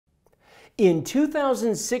In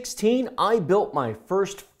 2016, I built my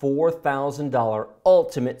first $4,000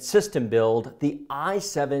 ultimate system build, the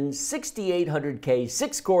i7-6800K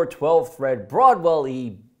 6-core 12-thread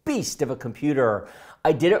Broadwell-E beast of a computer.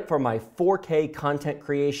 I did it for my 4K content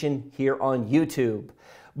creation here on YouTube.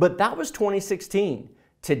 But that was 2016.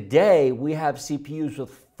 Today, we have CPUs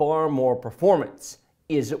with far more performance.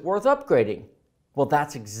 Is it worth upgrading? Well,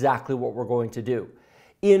 that's exactly what we're going to do.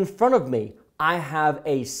 In front of me, I have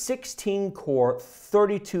a 16-core,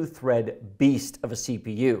 32-thread beast of a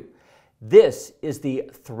CPU. This is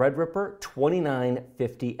the Threadripper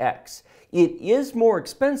 2950X. It is more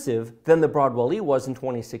expensive than the Broadwell-E was in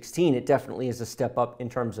 2016. It definitely is a step up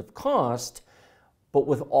in terms of cost, but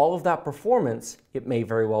with all of that performance, it may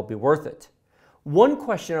very well be worth it. One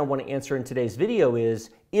question I want to answer in today's video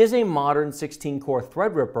is a modern 16-core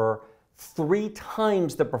Threadripper 3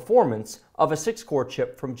 times the performance of a 6-core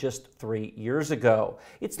chip from just 3 years ago?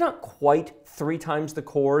 It's not quite 3 times the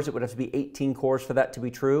cores. It would have to be 18 cores for that to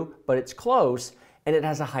be true, but it's close, and it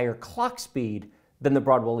has a higher clock speed than the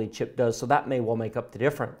Broadwell-E chip does, so that may well make up the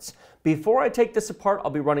difference. Before I take this apart,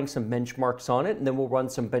 I'll be running some benchmarks on it, and then we'll run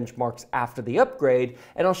some benchmarks after the upgrade,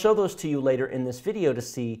 and I'll show those to you later in this video to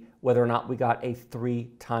see whether or not we got a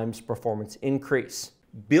 3 times performance increase.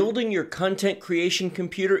 Building your content creation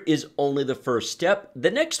computer is only the first step.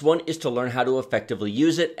 The next one is to learn how to effectively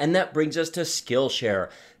use it, and that brings us to Skillshare.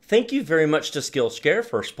 Thank you very much to Skillshare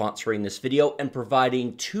for sponsoring this video and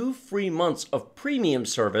providing 2 free months of premium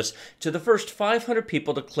service to the first 500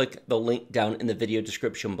 people to click the link down in the video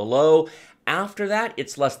description below. After that,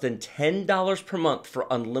 it's less than $10 per month for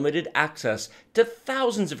unlimited access to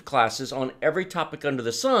thousands of classes on every topic under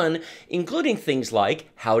the sun, including things like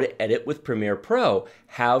how to edit with Premiere Pro,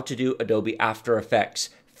 how to do Adobe After Effects,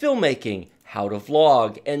 filmmaking, how to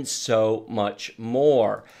vlog, and so much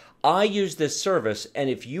more. I use this service, and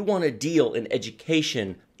if you want a deal in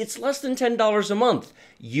education, it's less than $10 a month.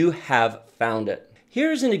 You have found it.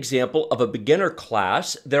 Here's an example of a beginner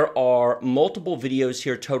class. There are multiple videos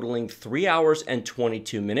here totaling 3 hours and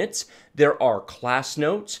 22 minutes. There are class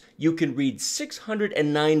notes. You can read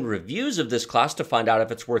 609 reviews of this class to find out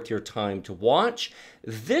if it's worth your time to watch.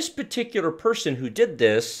 This particular person who did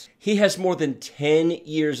this, he has more than 10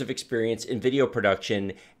 years of experience in video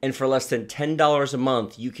production, and for less than $10 a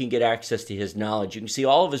month, you can get access to his knowledge. You can see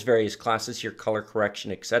all of his various classes here, color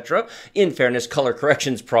correction, etc. In fairness, color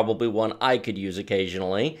correction is probably one I could use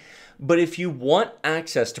occasionally. But if you want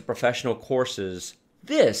access to professional courses,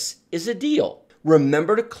 this is a deal.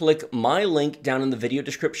 Remember to click my link down in the video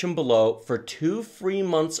description below for 2 free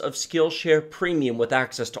months of Skillshare Premium with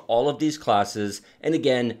access to all of these classes, and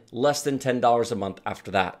again, less than $10 a month after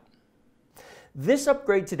that. This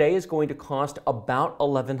upgrade today is going to cost about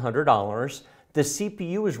 $1,100. The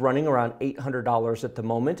CPU is running around $800 at the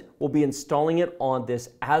moment. We'll be installing it on this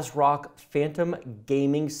ASRock Phantom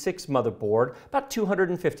Gaming 6 motherboard, about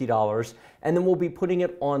 $250, and then we'll be putting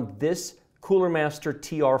it on this Cooler Master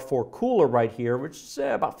TR4 cooler right here, which is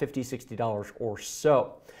about $50, $60 or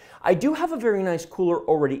so. I do have a very nice cooler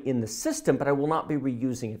already in the system, but I will not be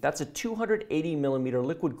reusing it. That's a 280mm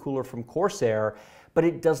liquid cooler from Corsair, but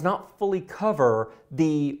it does not fully cover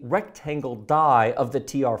the rectangle die of the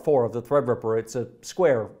TR4, of the Threadripper. It's a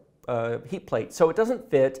square heat plate, so it doesn't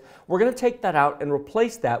fit. We're going to take that out and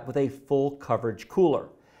replace that with a full coverage cooler.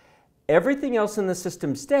 Everything else in the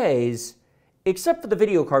system stays, except for the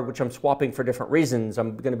video card, which I'm swapping for different reasons.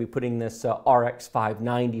 I'm going to be putting this RX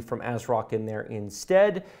 590 from ASRock in there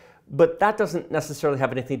instead, but that doesn't necessarily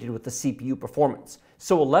have anything to do with the CPU performance.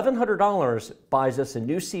 So $1,100 buys us a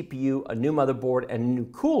new CPU, a new motherboard, and a new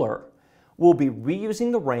cooler. We'll be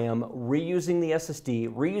reusing the RAM, reusing the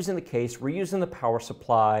SSD, reusing the case, reusing the power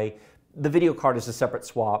supply. The video card is a separate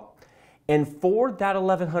swap. And for that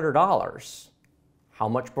 $1,100, how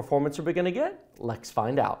much performance are we going to get? Let's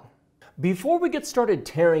find out. Before we get started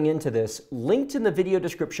tearing into this, linked in the video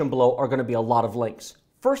description below are going to be a lot of links.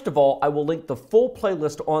 First of all, I will link the full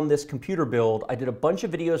playlist on this computer build. I did a bunch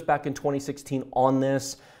of videos back in 2016 on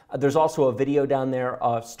this. There's also a video down there,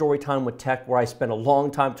 Storytime with Tech, where I spent a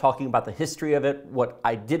long time talking about the history of it, what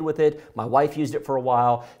I did with it. My wife used it for a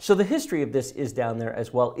while. So the history of this is down there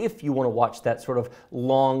as well if you want to watch that sort of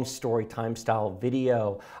long Storytime style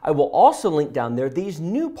video. I will also link down there these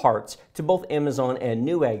new parts to both Amazon and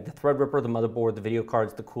Newegg, the Threadripper, the motherboard, the video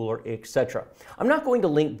cards, the cooler, etc. I'm not going to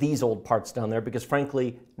link these old parts down there because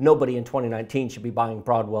frankly, nobody in 2019 should be buying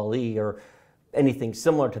Broadwell-E or anything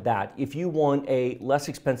similar to that. If you want a less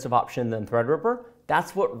expensive option than Threadripper,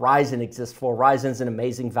 that's what Ryzen exists for. Ryzen's an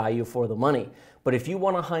amazing value for the money. But if you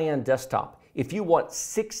want a high-end desktop, If you want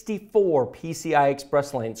 64 PCI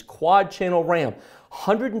Express lanes, quad channel RAM,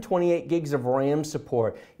 128 gigs of RAM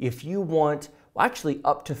support, if you want actually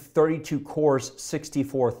up to 32 cores,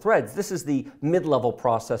 64 threads. This is the mid-level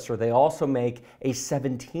processor. They also make a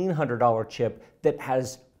 $1,700 chip that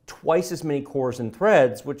has twice as many cores and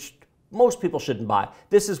threads, which most people shouldn't buy.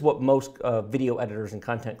 This is what most video editors and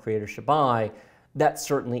content creators should buy. That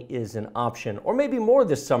certainly is an option. Or maybe more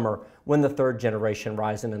this summer when the 3rd generation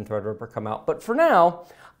Ryzen and Threadripper come out. But for now,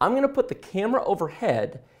 I'm going to put the camera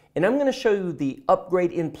overhead and I'm going to show you the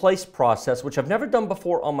upgrade in place process, which I've never done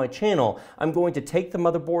before on my channel. I'm going to take the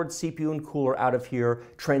motherboard, CPU, and cooler out of here,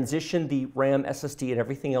 transition the RAM, SSD, and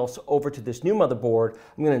everything else over to this new motherboard.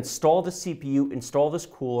 I'm going to install the CPU, install this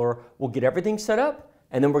cooler. We'll get everything set up,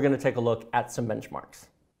 and then we're going to take a look at some benchmarks.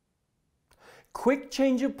 Quick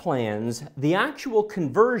change of plans. The actual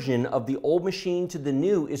conversion of the old machine to the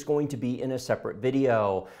new is going to be in a separate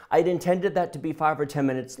video. I'd intended that to be 5 or 10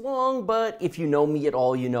 minutes long, but if you know me at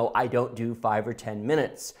all, you know I don't do 5 or 10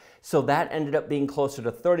 minutes. So that ended up being closer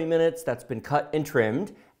to 30 minutes. That's been cut and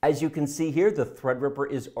trimmed. As you can see here, the Threadripper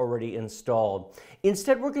is already installed.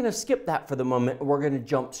 Instead, we're going to skip that for the moment and we're going to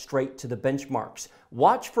jump straight to the benchmarks.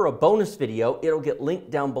 Watch for a bonus video. It'll get linked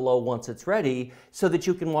down below once it's ready so that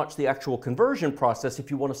you can watch the actual conversion process if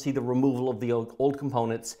you want to see the removal of the old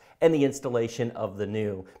components and the installation of the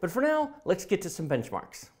new. But for now, let's get to some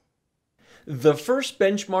benchmarks. The first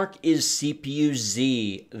benchmark is CPU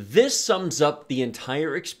Z. This sums up the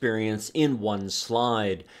entire experience in one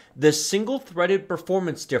slide. The single-threaded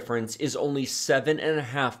performance difference is only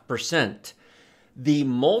 7.5%. The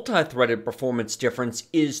multi-threaded performance difference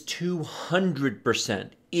is 200%.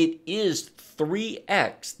 It is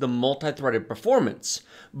 3x the multi-threaded performance,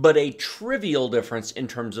 but a trivial difference in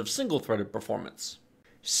terms of single-threaded performance.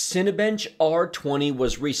 Cinebench R20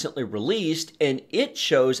 was recently released and it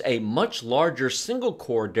shows a much larger single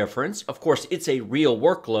core difference. Of course, it's a real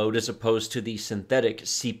workload as opposed to the synthetic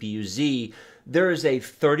CPU-Z. There is a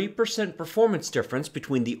 30% performance difference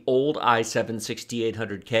between the old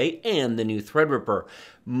i7-6800K and the new Threadripper.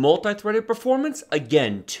 Multi-threaded performance,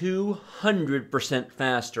 again, 200%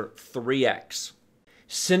 faster, 3x.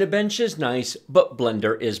 Cinebench is nice, but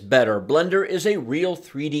Blender is better. Blender is a real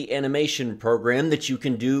 3D animation program that you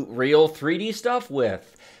can do real 3D stuff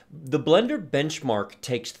with. The Blender benchmark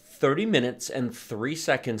takes 30 minutes and 3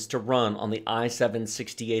 seconds to run on the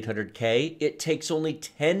i7-6800K. It takes only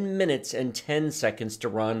 10 minutes and 10 seconds to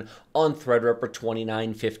run on Threadripper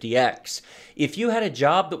 2950X. If you had a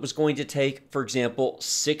job that was going to take, for example,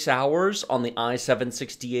 6 hours on the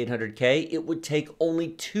i7-6800K, it would take only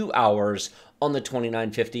 2 hours on the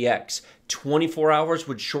 2950X. 24 hours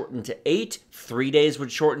would shorten to 8, 3 days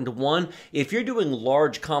would shorten to 1. If you're doing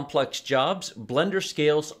large complex jobs, Blender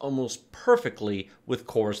scales almost perfectly with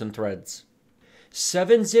cores and threads.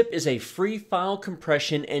 7-zip is a free file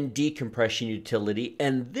compression and decompression utility,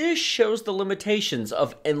 and this shows the limitations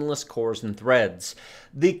of endless cores and threads.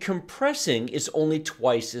 The compressing is only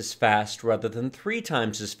twice as fast rather than 3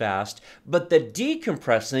 times as fast, but the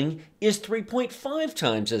decompressing is 3.5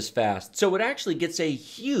 times as fast, so it actually gets a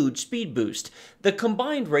huge speed boost. The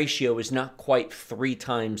combined ratio is not quite 3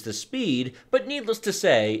 times the speed, but needless to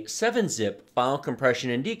say, 7-zip file compression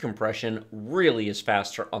and decompression really is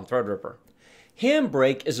faster on Threadripper.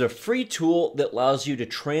 Handbrake is a free tool that allows you to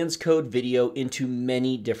transcode video into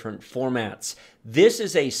many different formats. This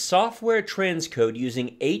is a software transcode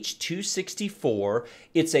using H.264.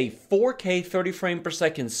 It's a 4K 30 frame per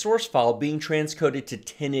second source file being transcoded to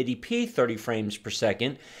 1080p 30 frames per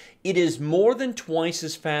second. It is more than twice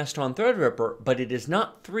as fast on Threadripper, but it is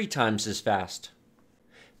not 3 times as fast.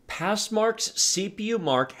 PassMark's CPU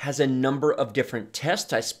Mark has a number of different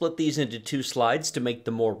tests. I split these into 2 slides to make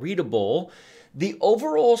them more readable. The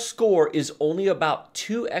overall score is only about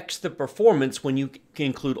 2x the performance when you can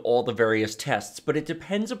include all the various tests, but it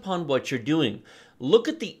depends upon what you're doing. Look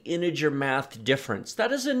at the integer math difference.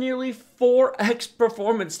 That is a nearly 4x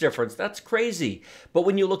performance difference. That's crazy. But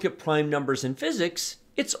when you look at prime numbers in physics,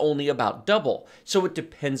 it's only about double. So it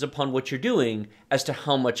depends upon what you're doing as to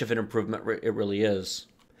how much of an improvement it really is.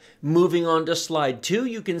 Moving on to slide 2,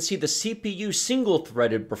 you can see the CPU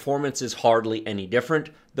single-threaded performance is hardly any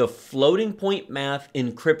different. The floating point math,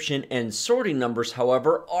 encryption, and sorting numbers,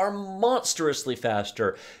 however, are monstrously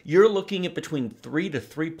faster. You're looking at between 3 to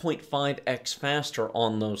 3.5x faster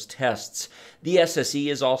on those tests. The SSE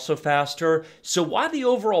is also faster, so why the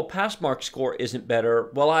overall PassMark score isn't better?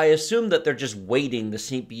 Well, I assume that they're just weighting the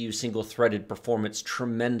CPU single-threaded performance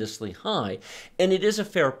tremendously high. And it is a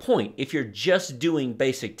fair point. If you're just doing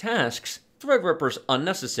basic tasks, Threadripper's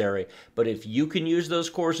unnecessary, but if you can use those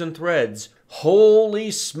cores and threads, holy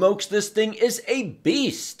smokes, this thing is a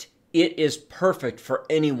beast! It is perfect for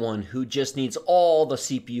anyone who just needs all the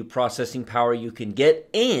CPU processing power you can get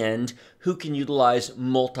and who can utilize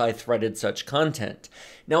multi-threaded such content.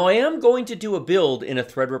 Now, I am going to do a build in a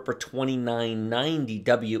Threadripper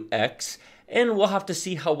 2990WX, and we'll have to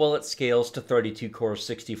see how well it scales to 32 core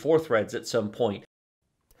 64 threads at some point.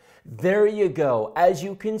 There you go. As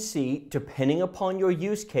you can see, depending upon your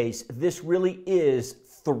use case, this really is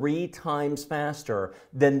 3 times faster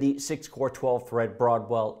than the 6-core 12-thread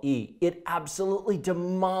Broadwell-E. It absolutely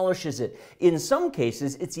demolishes it. In some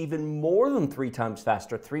cases, it's even more than 3 times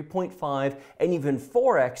faster, 3.5 and even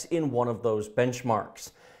 4x in one of those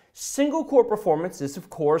benchmarks. Single core performance is,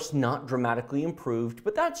 of course, not dramatically improved,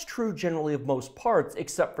 but that's true generally of most parts,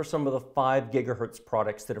 except for some of the 5 GHz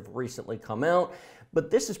products that have recently come out. But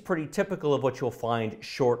this is pretty typical of what you'll find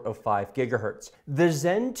short of 5 GHz. The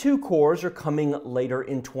Zen 2 cores are coming later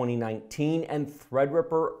in 2019, and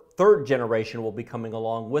Threadripper 3rd generation will be coming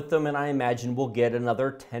along with them, and I imagine we'll get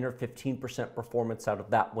another 10 or 15% performance out of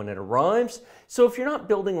that when it arrives. So if you're not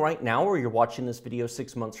building right now, or you're watching this video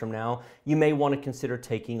 6 months from now, you may want to consider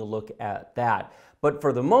taking a look at that. But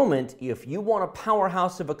for the moment, if you want a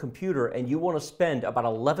powerhouse of a computer and you want to spend about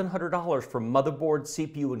 $1,100 for motherboard,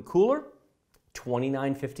 CPU, and cooler,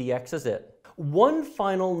 2950X is it. One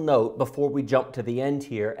final note before we jump to the end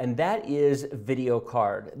here, and that is video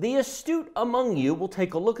card. The astute among you will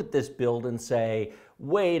take a look at this build and say,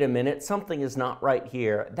 wait a minute, something is not right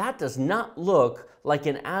here. That does not look like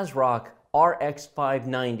an ASRock RX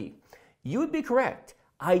 590. You would be correct.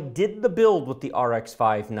 I did the build with the RX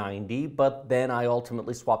 590, but then I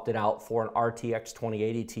ultimately swapped it out for an RTX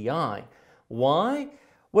 2080 Ti. Why?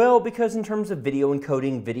 Well, because in terms of video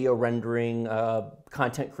encoding, video rendering,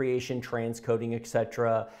 content creation, transcoding,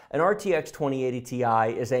 etc., an RTX 2080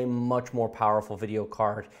 Ti is a much more powerful video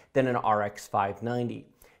card than an RX 590.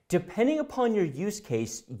 Depending upon your use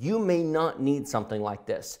case, you may not need something like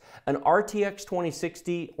this. An RTX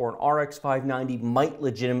 2060 or an RX 590 might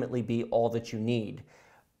legitimately be all that you need.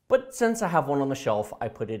 But since I have one on the shelf, I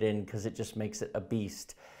put it in because it just makes it a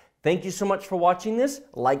beast. Thank you so much for watching this.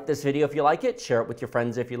 Like this video if you like it, share it with your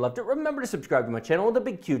friends if you loved it. Remember to subscribe to my channel with the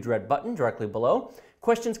big huge red button directly below.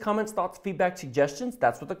 Questions, comments, thoughts, feedback, suggestions,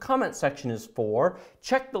 that's what the comment section is for.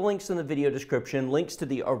 Check the links in the video description, links to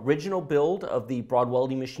the original build of the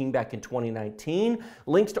Broadwell-E machine back in 2019,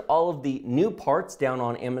 links to all of the new parts down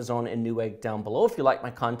on Amazon and Newegg down below. If you like my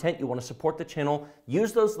content, you want to support the channel,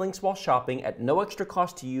 use those links while shopping at no extra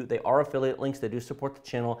cost to you. They are affiliate links. They do support the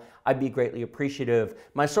channel. I'd be greatly appreciative.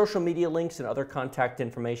 My social media links and other contact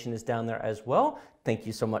information is down there as well. Thank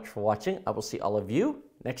you so much for watching. I will see all of you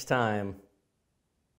next time.